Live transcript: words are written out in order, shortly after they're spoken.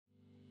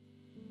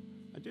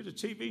did a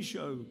TV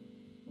show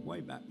way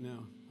back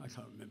now. I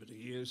can't remember the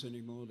years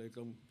anymore. They're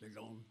gone.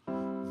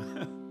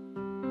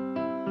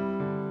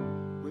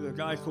 With a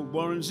guy called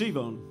Warren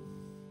Zevon.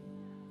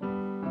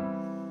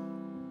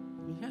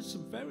 He had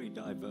some very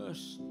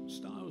diverse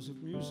styles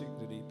of music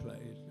that he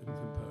played and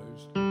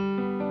composed.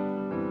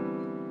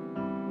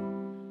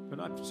 But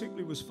I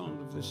particularly was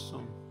fond of this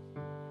song.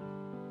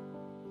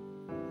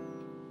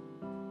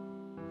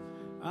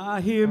 I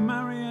hear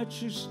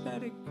mariachi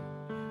static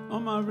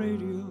on my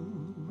radio.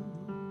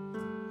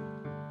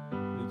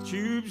 The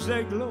tubes,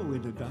 they glow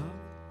in the dark.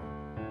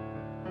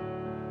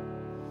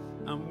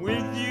 I'm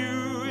with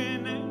you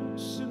in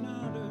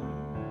Ensenada,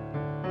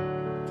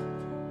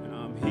 and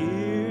I'm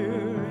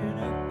here in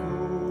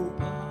Echo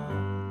Park.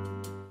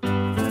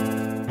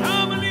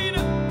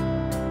 Carmelita,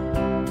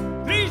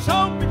 please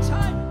hold me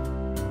tight.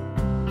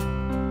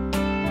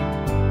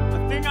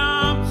 I think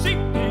I'm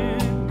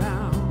sinking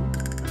down,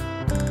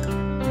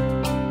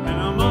 and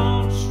I'm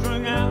all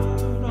strung out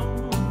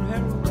on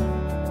heroin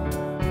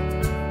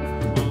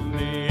on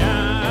the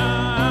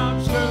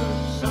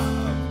outskirts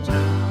of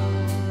town.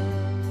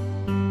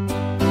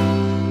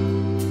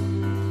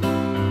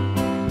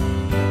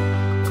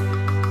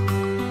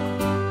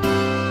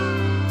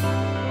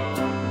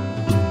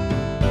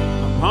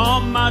 I'm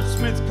on my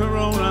Smith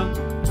Corona,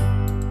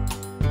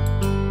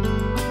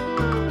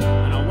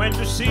 and I went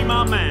to see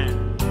my man.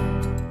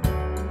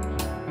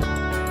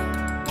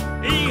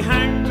 He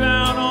hangs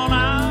out on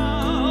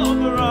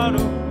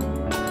Alvarado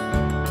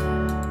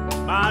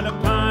by the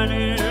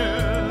Pioneer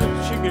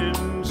chicken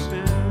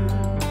stand.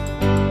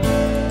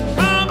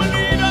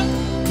 Carmelita,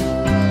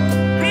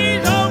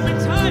 please hold me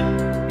tight.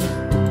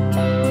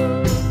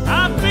 I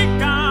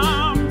think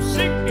I'm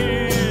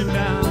sinking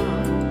down,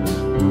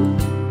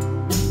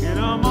 and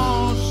I'm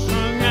all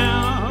strung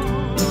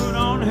out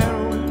on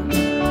heroin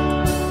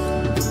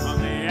on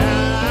the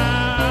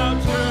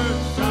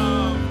outskirts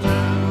of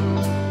town.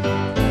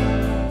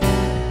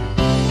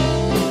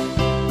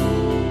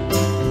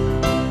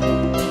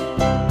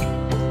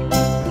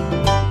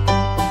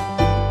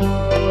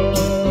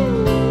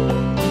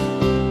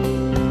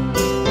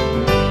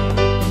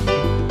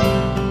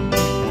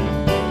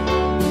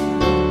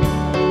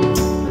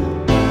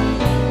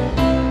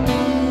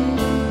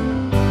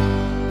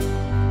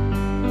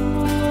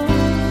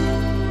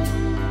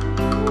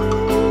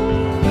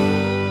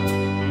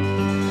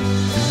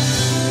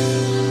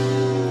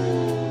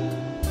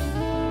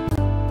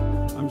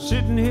 I'm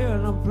sitting here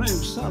and I'm playing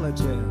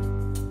solitaire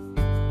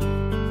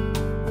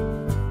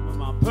with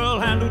my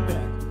pearl-handled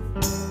deck.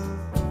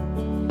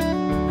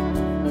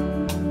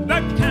 The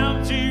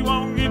county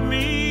won't give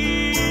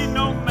me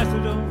no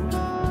methadone,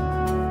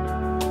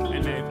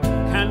 and they've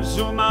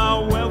canceled my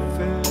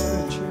welfare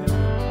check.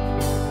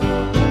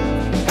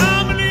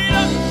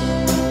 Carmelita,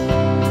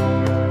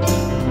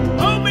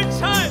 hold me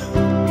tight.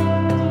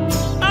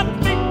 I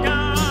think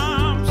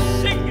I'm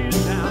sinking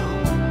down,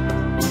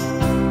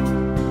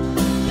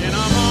 and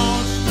I'm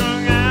all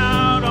strung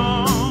out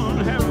on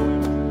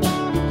heroin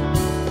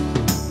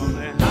on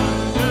the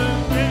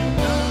outskirts of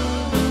town.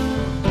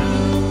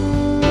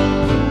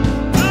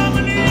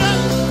 Carmelita,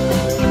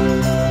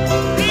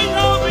 please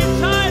hold me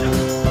tight.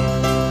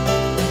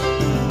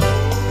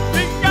 I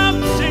think I'm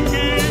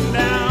sinking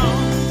down,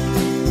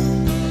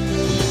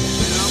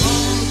 and I'm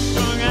all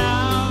strung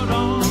out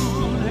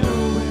on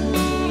heroin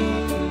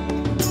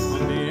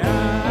on the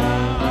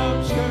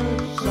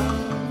outskirts of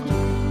town.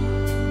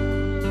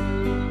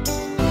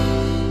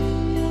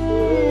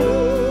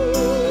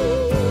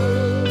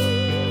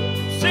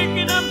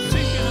 Sinking, I'm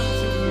sinking, I'm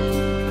sinking.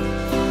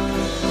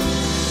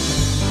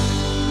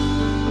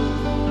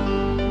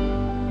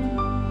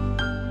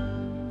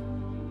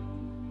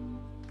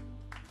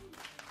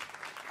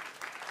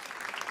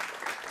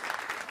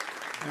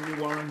 Thank you,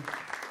 Warren.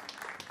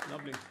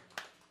 Lovely.